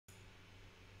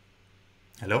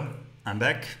Hello, I'm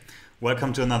back.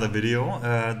 Welcome to another video.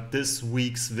 This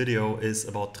week's video is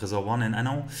about Tresor One, and I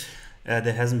know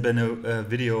there hasn't been a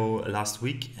video last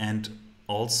week, and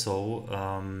also,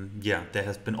 there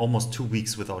has been almost 2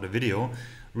 weeks without a video.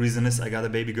 Reason is I got a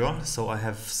baby girl, so I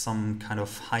have some kind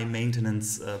of high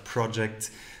maintenance project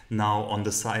now on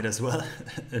the side as well,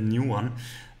 a new one.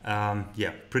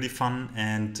 Pretty fun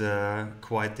and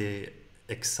quite the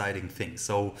exciting thing.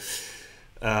 So.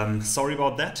 Sorry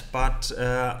about that, but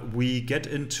we get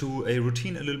into a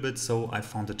routine a little bit, so I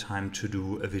found the time to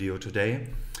do a video today.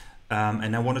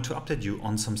 And I wanted to update you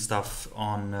on some stuff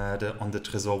on the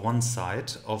Tresor One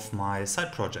side of my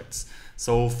side projects.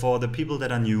 So for the people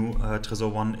that are new,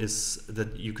 Tresor One is,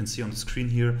 that you can see on the screen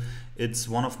here, it's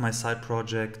one of my side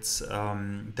projects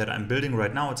that I'm building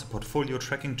right now. It's a portfolio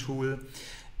tracking tool.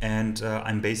 And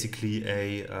I'm basically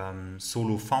a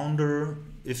solo founder,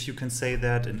 if you can say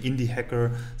that, an indie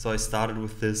hacker. So I started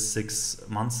with this 6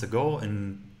 months ago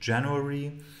in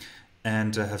January,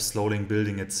 and have slowly been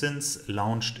building it since.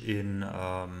 Launched in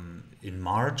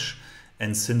March,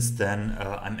 and since then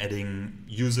I'm adding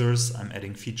users, I'm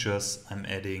adding features, I'm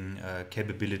adding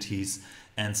capabilities,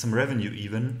 and some revenue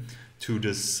even to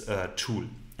this tool.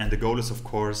 And the goal is, of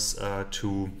course,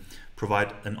 to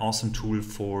provide an awesome tool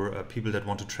for people that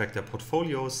want to track their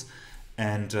portfolios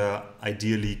and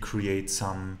ideally create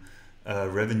some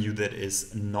revenue that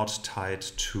is not tied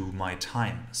to my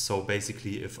time. So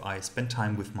basically, if I spend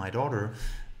time with my daughter,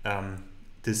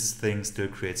 this thing still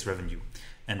creates revenue.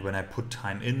 And when I put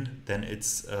time in, then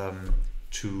it's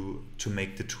to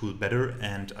make the tool better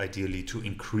and ideally to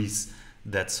increase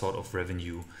that sort of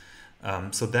revenue.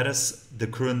 So that is the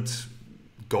current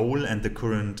goal and the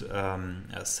current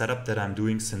setup that I'm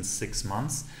doing since 6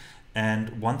 months.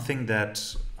 And one thing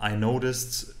that I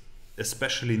noticed,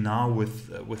 especially now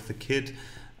with the kid,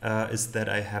 is that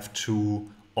I have to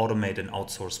automate and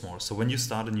outsource more. So when you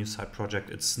start a new side project,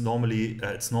 it's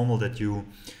normal that you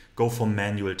go for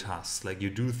manual tasks. Like you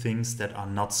do things that are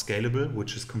not scalable,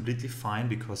 which is completely fine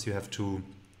because you have to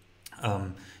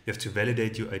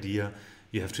validate your idea.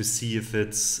 You have to see if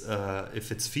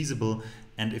it's feasible.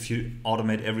 And if you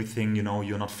automate everything,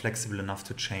 you're not flexible enough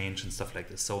to change and stuff like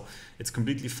this. So it's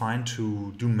completely fine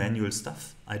to do manual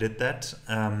stuff. I did that.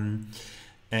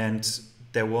 And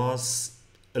there was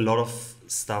a lot of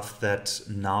stuff that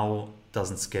now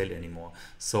doesn't scale anymore.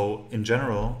 So in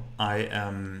general, I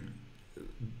am,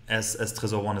 as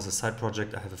Tresor One is a side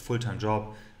project, I have a full-time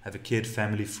job, I have a kid,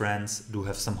 family, friends, do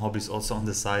have some hobbies also on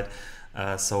the side.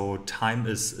 So time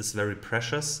is very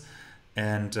precious.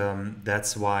 And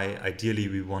that's why ideally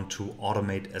we want to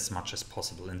automate as much as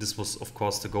possible. And this was, of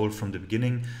course, the goal from the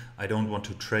beginning. I don't want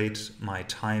to trade my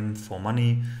time for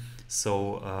money.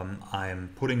 So I'm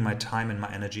putting my time and my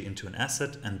energy into an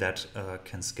asset, and that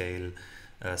can scale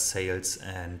sales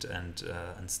and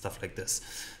stuff like this.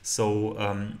 So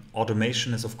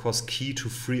automation is, of course, key to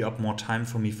free up more time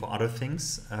for me for other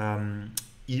things,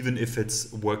 even if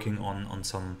it's working on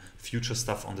some future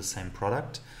stuff on the same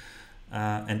product.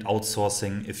 And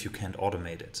outsourcing if you can't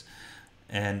automate it.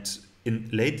 And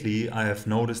lately I have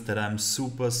noticed that I'm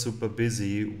super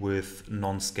busy with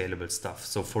non-scalable stuff.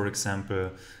 So for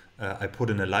example, I put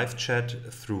in a live chat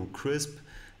through Crisp,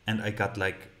 and I got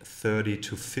like 30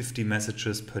 to 50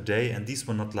 messages per day, and these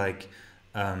were not like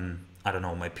I don't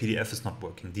know, my PDF is not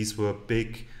working. These were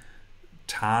big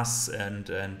tasks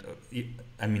and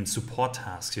I mean support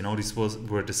tasks. These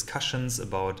were discussions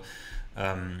about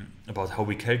how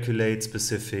we calculate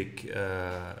specific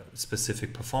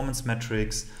performance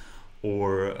metrics,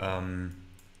 or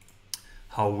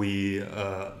how we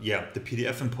the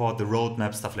PDF import, the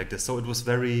roadmap, stuff like this. So it was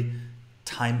very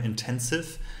time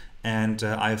intensive, and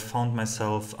I found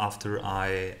myself, after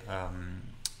I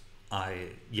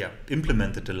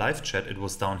implemented the live chat, it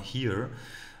was down here.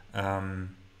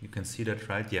 You can see that,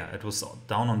 right? Yeah, it was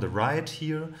down on the right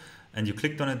here, and you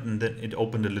clicked on it and then it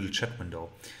opened a little chat window.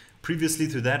 Previously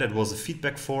to that, it was a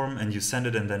feedback form, and you send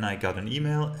it, and then I got an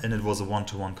email, and it was a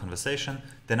one-to-one conversation.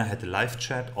 Then I had the live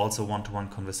chat, also one-to-one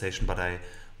conversation, but I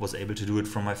was able to do it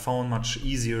from my phone, much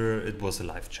easier. It was a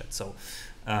live chat. So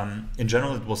in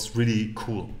general, it was really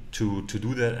cool to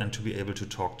do that and to be able to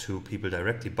talk to people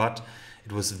directly, but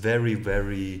it was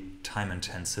very time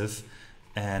intensive,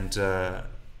 and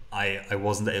I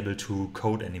wasn't able to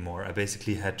code anymore. I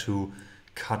basically had to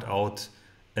cut out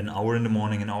an hour in the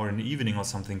morning, an hour in the evening or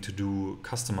something to do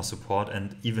customer support.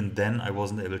 And even then I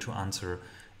wasn't able to answer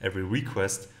every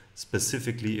request,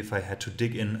 specifically if I had to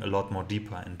dig in a lot more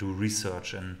deeper and do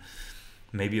research, and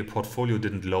maybe a portfolio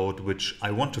didn't load, which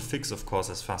I want to fix, of course,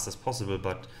 as fast as possible.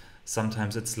 But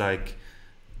sometimes it's like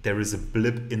there is a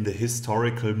blip in the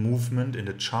historical movement in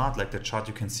the chart, like the chart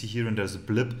you can see here, and there's a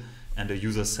blip and the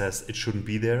user says it shouldn't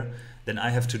be there, then I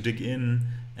have to dig in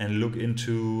and look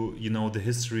into, you know, the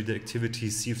history, the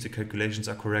activities, see if the calculations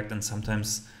are correct, and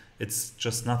sometimes it's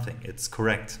just nothing, it's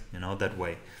correct, you know, that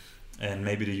way. And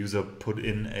maybe the user put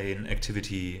in an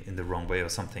activity in the wrong way or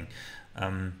something.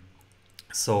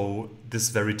 So this is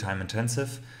very time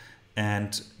intensive.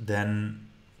 And then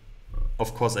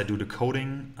of course I do the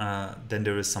coding, then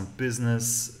there is some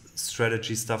business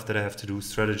strategy stuff that I have to do,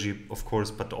 strategy of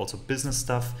course, but also business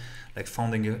stuff, like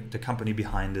founding the company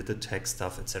behind it, the tech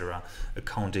stuff, etc.,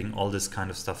 accounting, all this kind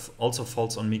of stuff also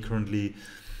falls on me currently.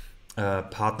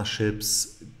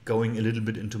 Partnerships, going a little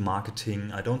bit into marketing.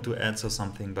 I don't do ads or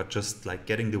something, but just like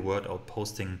getting the word out,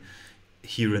 posting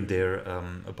here and there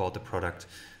about the product.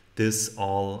 This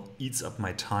all eats up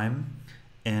my time,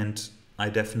 and I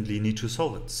definitely need to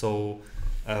solve it. So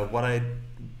what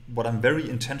I'm very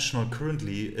intentional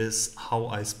currently is how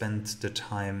I spend the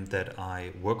time that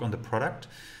I work on the product,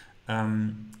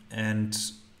 and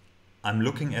I'm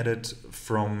looking at it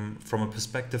from a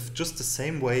perspective just the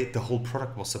same way the whole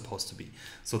product was supposed to be.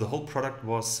 So the whole product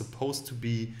was supposed to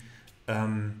be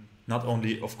not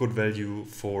only of good value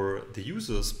for the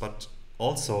users, but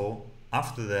also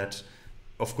after that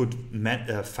of good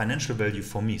financial value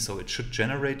for me. So it should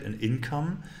generate an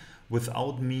income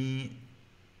without me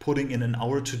putting in an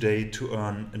hour today to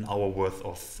earn an hour worth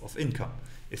of income.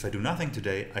 If I do nothing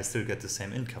today, I still get the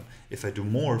same income. If I do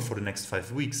more for the next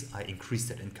 5 weeks, I increase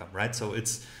that income, right? So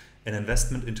it's an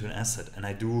investment into an asset. And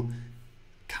I do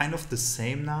kind of the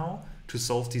same now to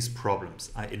solve these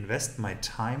problems. I invest my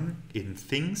time in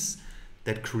things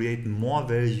that create more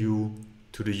value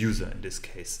to the user in this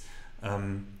case.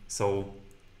 So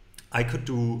I could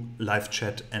do live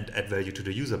chat and add value to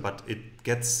the user, but it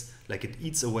gets like it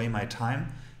eats away my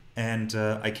time, and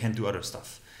I can't do other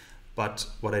stuff. But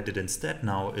what I did instead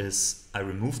now is I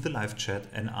removed the live chat,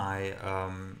 and I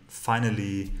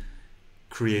finally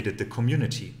created the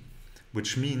community,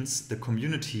 which means the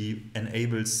community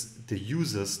enables the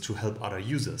users to help other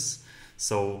users.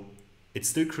 So it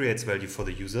still creates value for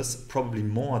the users, probably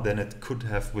more than it could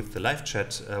have with the live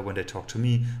chat when they talk to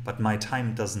me, but my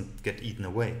time doesn't get eaten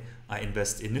away. I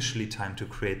invest initially time to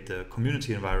create the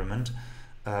community environment,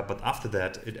 but after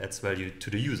that it adds value to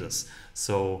the users.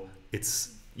 So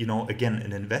it's, you know, again,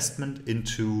 an investment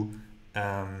into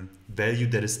value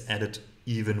that is added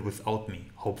even without me,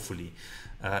 hopefully.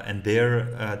 And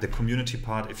there, the community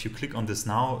part, if you click on this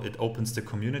now, it opens the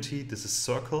community. This is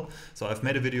Circle. So I've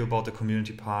made a video about the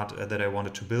community part that I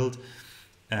wanted to build.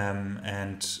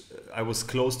 And I was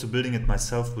close to building it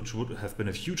myself, which would have been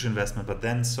a huge investment. But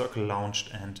then Circle launched,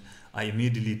 and I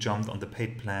immediately jumped on the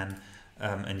paid plan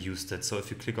and used it. So if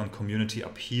you click on community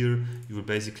up here, you will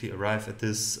basically arrive at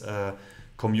this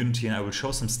community, and I will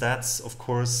show some stats, of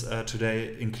course,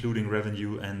 today, including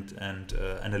revenue and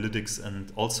analytics,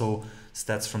 and also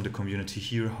stats from the community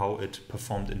here, how it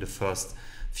performed in the first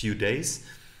few days.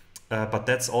 But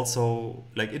that's also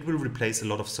like, it will replace a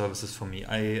lot of services for me.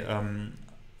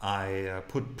 I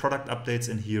put product updates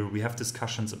in here. We have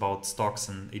discussions about stocks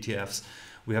and ETFs.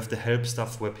 We have the help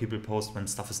stuff where people post when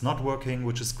stuff is not working,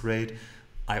 which is great.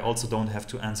 I also don't have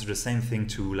to answer the same thing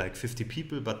to like 50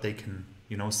 people, but they can,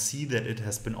 you know, see that it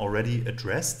has been already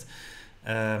addressed,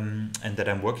 and that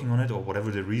I'm working on it, or whatever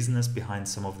the reason is behind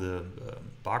some of the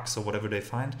bugs or whatever they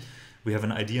find. We have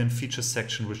an idea and features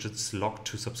section which is locked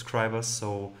to subscribers,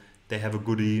 so they have a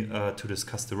goodie to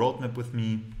discuss the roadmap with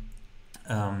me,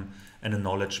 and a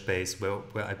knowledge base where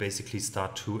I basically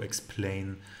start to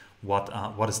explain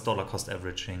what is dollar cost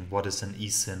averaging, what is an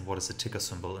eSIN, what is a ticker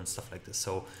symbol, and stuff like this.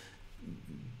 So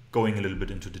going a little bit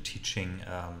into the teaching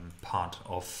part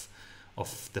of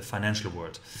the financial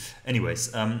world.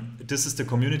 Anyways, this is the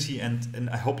community, and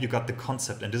I hope you got the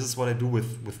concept. And this is what I do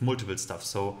with multiple stuff.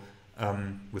 So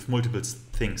with multiple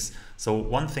things. So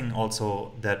one thing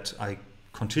also that I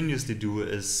continuously do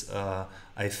is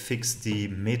I fix the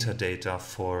metadata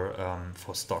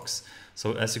for stocks.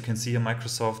 So as you can see here,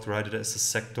 Microsoft, right, it is a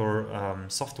sector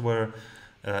software,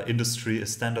 industry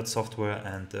is standard software,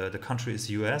 and the country is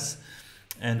US.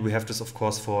 And we have this, of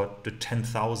course, for the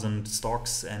 10,000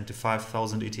 stocks and the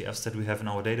 5,000 ETFs that we have in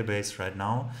our database right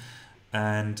now.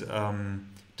 And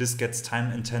this gets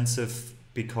time intensive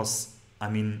because, I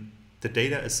mean, the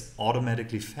data is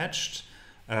automatically fetched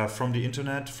from the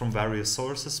internet, from various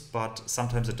sources, but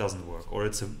sometimes it doesn't work, or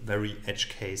it's a very edge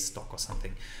case stock or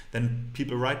something. Then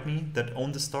people write me that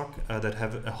own the stock, that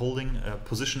have a holding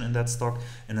position in that stock,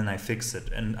 and then I fix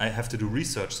it. And I have to do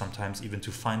research sometimes even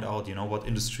to find out, you know, what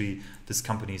industry this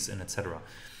company is in, etc.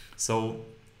 So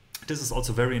this is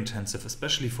also very intensive,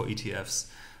 especially for ETFs.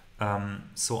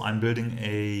 So I'm building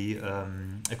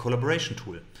a collaboration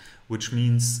tool, which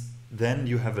means then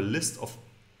you have a list of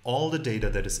all the data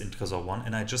that is in Tresor One,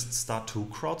 and I just start to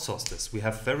crowdsource this. We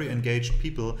have very engaged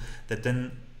people that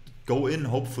then go in,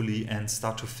 hopefully, and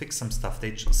start to fix some stuff.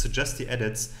 They suggest the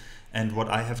edits, and what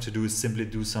I have to do is simply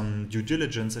do some due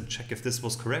diligence and check if this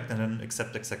was correct, and then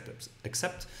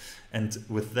accept. And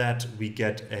with that, we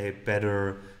get a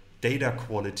better data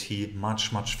quality much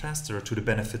faster to the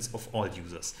benefits of all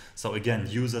users. So again,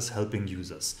 users helping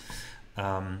users,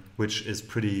 which is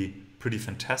pretty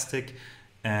fantastic.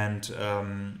 And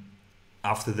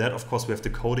after that, of course, we have the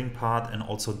coding part, and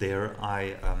also there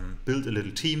I built a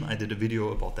little team. I did a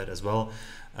video about that as well.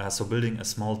 So building a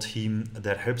small team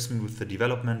that helps me with the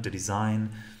development, the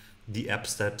design, the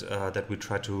apps that we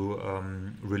try to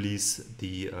release,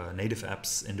 the native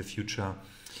apps in the future.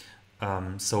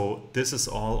 So this is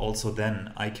all also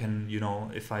then I can,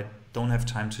 if I don't have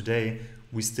time today,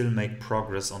 we still make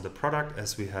progress on the product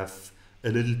as we have a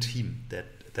little team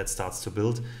that starts to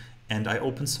build, and I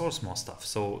open source more stuff.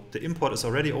 So the import is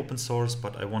already open source,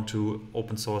 but I want to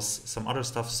open source some other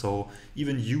stuff. So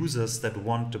even users that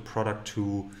want the product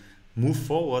to move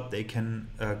forward, they can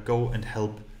go and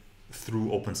help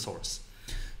through open source.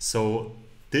 So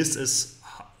this is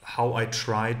how I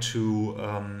try to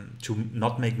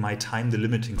not make my time the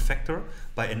limiting factor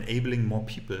by enabling more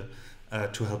people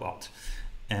to help out.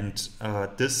 And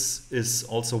this is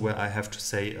also where I have to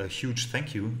say a huge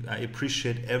thank you. I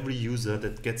appreciate every user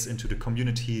that gets into the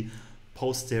community,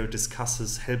 posts there,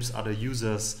 discusses, helps other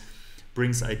users,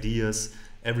 brings ideas,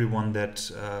 everyone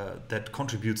that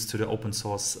contributes to the open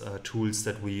source tools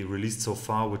that we released so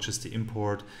far, which is the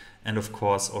import. And of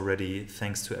course, already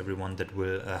thanks to everyone that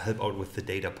will help out with the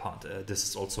data part. This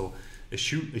is also a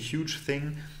huge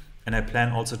thing. And I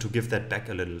plan also to give that back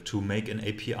a little, to make an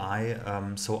API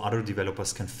so other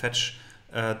developers can fetch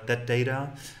that data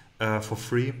for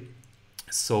free.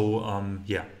 So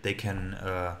yeah, they can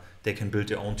build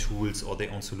their own tools or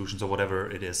their own solutions or whatever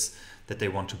it is that they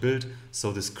want to build.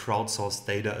 So this crowdsourced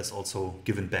data is also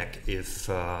given back if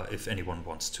anyone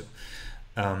wants to.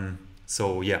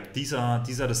 So yeah, these are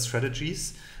the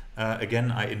strategies.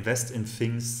 Again, I invest in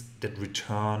things that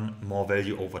return more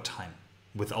value over time,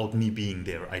 without me being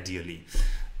there, ideally.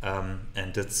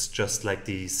 And that's just like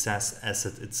the SaaS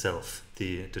asset itself,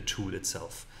 the tool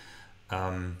itself.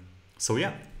 So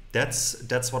yeah,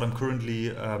 that's what I'm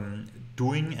currently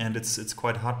doing, and it's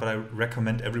quite hard, but I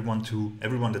recommend everyone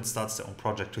that starts their own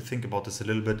project to think about this a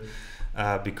little bit,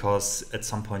 because at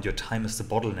some point your time is the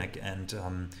bottleneck,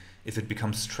 and if it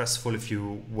becomes stressful, if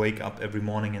you wake up every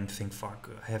morning and think, fuck,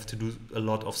 I have to do a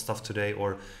lot of stuff today,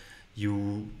 or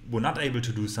you were not able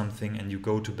to do something and you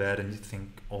go to bed and you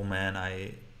think, oh man,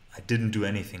 I didn't do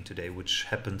anything today, which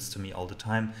happens to me all the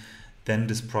time, then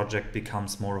this project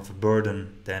becomes more of a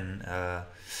burden than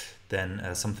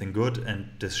something good,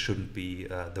 and this shouldn't be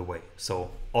the way.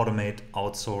 So automate,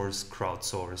 outsource,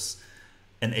 crowdsource,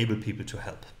 enable people to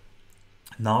help.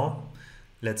 Now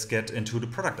let's get into the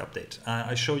product update.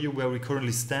 I show you where we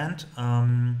currently stand.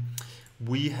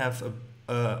 We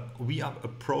are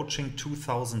approaching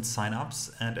 2,000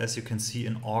 signups, and as you can see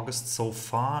in August so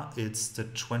far, it's the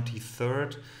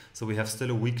 23rd, so we have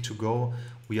still a week to go.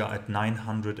 We are at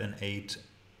 908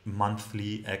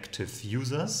 monthly active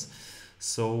users.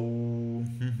 So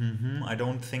I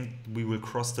don't think we will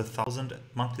cross the 1,000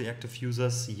 monthly active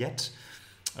users yet,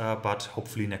 but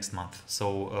hopefully next month.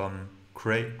 So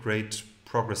great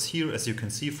progress here. As you can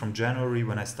see, from January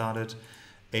when I started,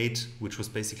 8, which was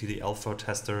basically the alpha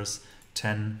testers,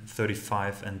 10,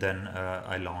 35, and then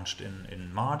I launched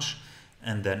in March,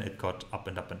 and then it got up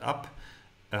and up and up,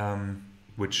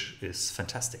 which is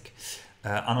fantastic.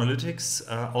 Analytics,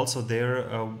 also there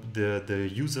the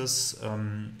users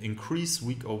increase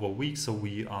week over week, so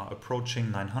we are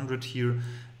approaching 900 here,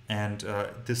 and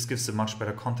this gives a much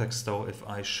better context though if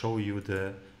I show you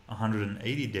the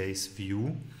 180 days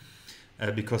view,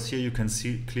 because here you can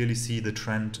clearly see the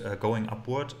trend going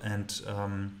upward, and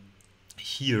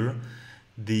here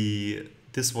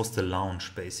this was the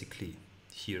launch basically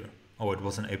here. Oh, it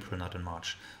was in April, not in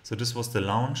March. So this was the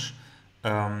launch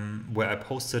where I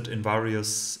posted in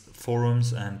various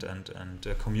forums and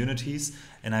communities,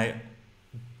 and I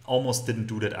almost didn't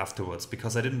do that afterwards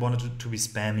because I didn't want it to be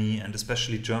spammy, and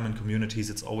especially German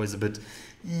communities, it's always a bit,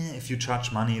 if you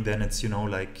charge money, then it's,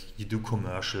 like you do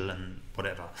commercial and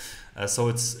whatever. So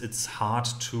it's hard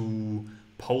to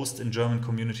post in German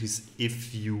communities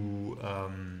if you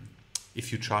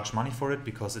charge money for it,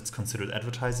 because it's considered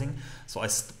advertising. So I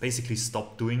basically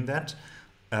stopped doing that.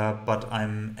 But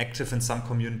I'm active in some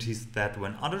communities that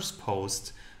when others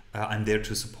post, I'm there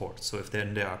to support. So if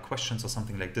there are questions or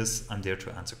something like this, I'm there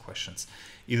to answer questions.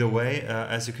 Either way,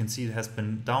 as you can see, it has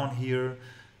been down here.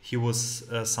 Here was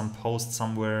some post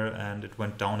somewhere and it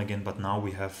went down again, but now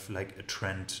we have like a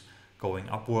trend going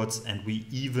upwards, and we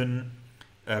even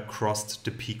crossed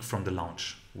the peak from the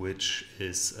launch, which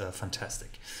is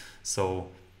fantastic. So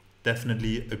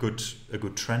definitely a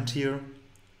good trend here.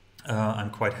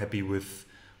 I'm quite happy with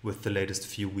the latest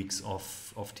few weeks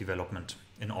of development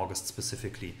in August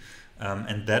specifically.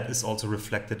 And that is also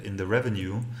reflected in the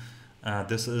revenue.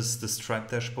 This is the Stripe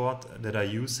dashboard that I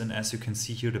use, and as you can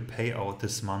see here, the payout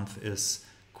this month is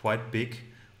quite big.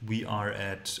 We are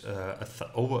at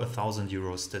over 1,000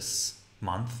 euros this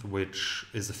month, which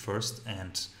is a first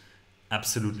and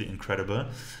absolutely incredible.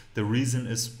 The reason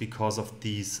is because of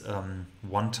these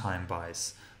one-time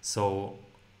buys. So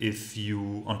if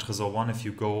you, on Tresor One, if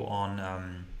you go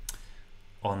on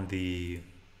the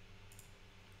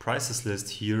prices list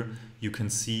here, you can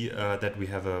see that we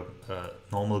have a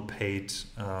normal paid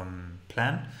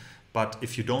plan. But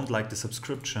if you don't like the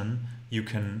subscription, you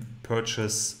can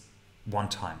purchase one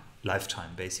time, lifetime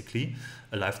basically,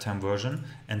 a lifetime version.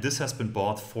 And this has been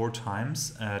bought 4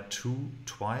 times,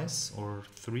 twice or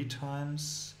 3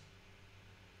 times?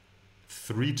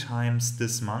 3 times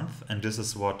this month. And this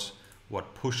is what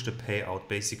pushed the payout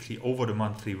basically over the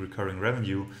monthly recurring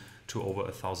revenue to over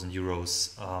 1,000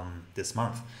 euros this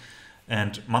month.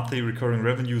 And monthly recurring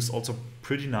revenue is also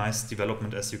pretty nice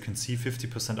development, as you can see,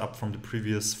 50% up from the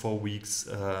previous 4 weeks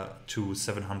to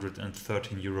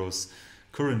 713 euros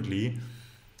currently.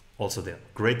 Also there,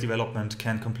 great development,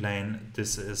 can't complain.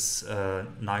 This is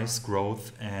nice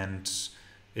growth and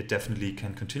it definitely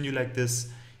can continue like this.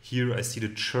 Here I see the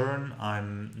churn,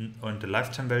 I'm on the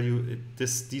lifetime value.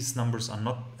 These numbers are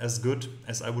not as good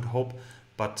as I would hope,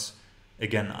 but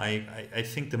again, I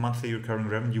think the monthly recurring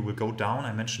revenue will go down.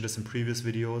 I mentioned this in previous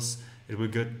videos. It will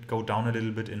go down a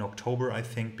little bit in October, I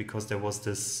think, because there was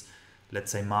this,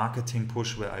 let's say, marketing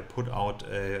push where I put out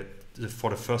for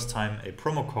the first time a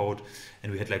promo code,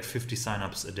 and we had like 50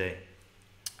 signups a day,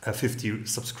 50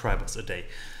 subscribers a day,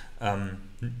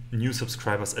 new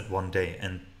subscribers at one day,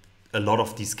 and a lot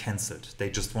of these cancelled. They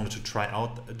just wanted to try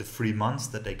out the 3 months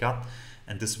that they got,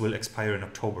 and this will expire in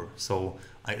October. So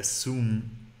I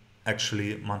assume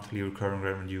actually monthly recurring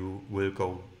revenue will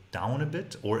go down a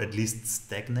bit, or at least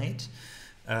stagnate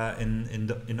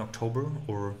in October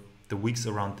or the weeks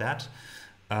around that.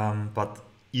 But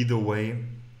either way,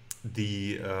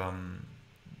 the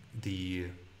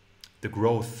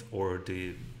growth or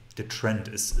the trend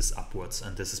is upwards,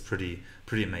 and this is pretty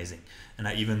amazing. And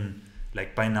I even,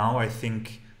 like, by now I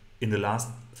think in the last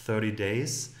 30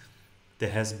 days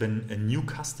there has been a new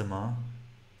customer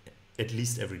at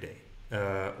least every day.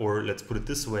 Or let's put it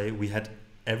this way, we had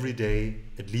every day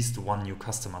at least 1 new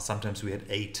customer. Sometimes we had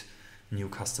 8 new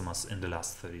customers in the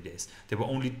last 30 days. There were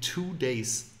only 2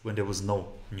 days when there was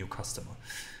no new customer.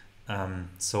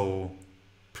 So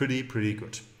pretty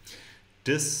good.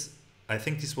 I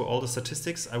think these were all the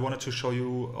statistics. I wanted to show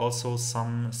you also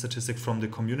some statistics from the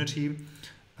community.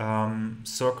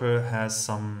 Circle has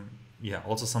some,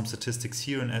 also some statistics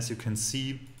here, and as you can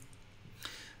see,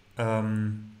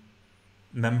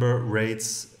 member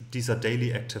rates, these are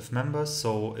daily active members,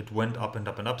 so it went up and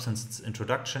up and up since its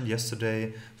introduction.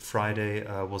 Yesterday, Friday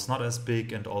was not as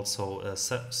big, and also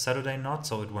Saturday not,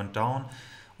 so it went down.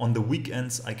 On the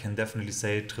weekends, I can definitely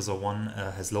say Tresor One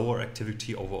has lower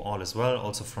activity overall as well,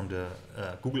 also from the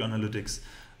Google Analytics,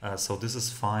 so this is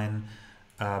fine.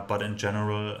 But in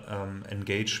general,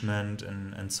 engagement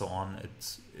and so on,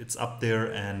 it's up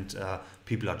there, and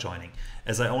people are joining.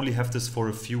 As I only have this for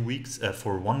a few weeks,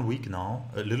 for 1 week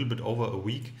now, a little bit over a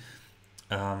week,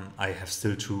 I have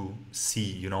still to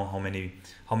see, how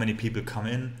many people come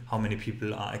in, how many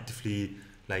people are actively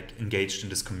like engaged in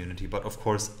this community. But of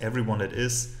course, everyone that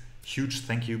is, huge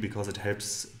thank you, because it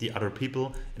helps the other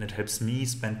people and it helps me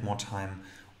spend more time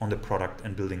on the product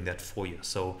and building that for you.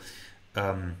 So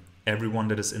everyone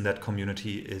that is in that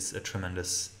community is a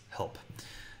tremendous help.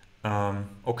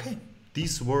 Okay,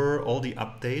 these were all the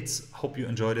updates. Hope you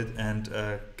enjoyed it and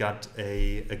got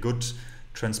a good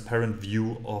transparent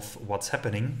view of what's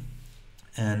happening.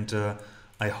 And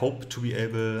I hope to be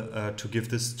able to give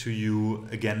this to you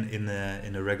again in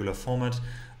a regular format.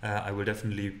 I will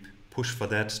definitely push for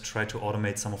that, try to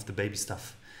automate some of the baby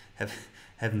stuff.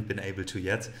 Haven't been able to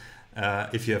yet.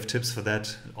 If you have tips for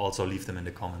that, also leave them in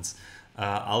the comments.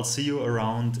 I'll see you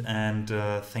around, and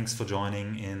thanks for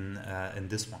joining in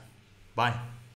this one. Bye.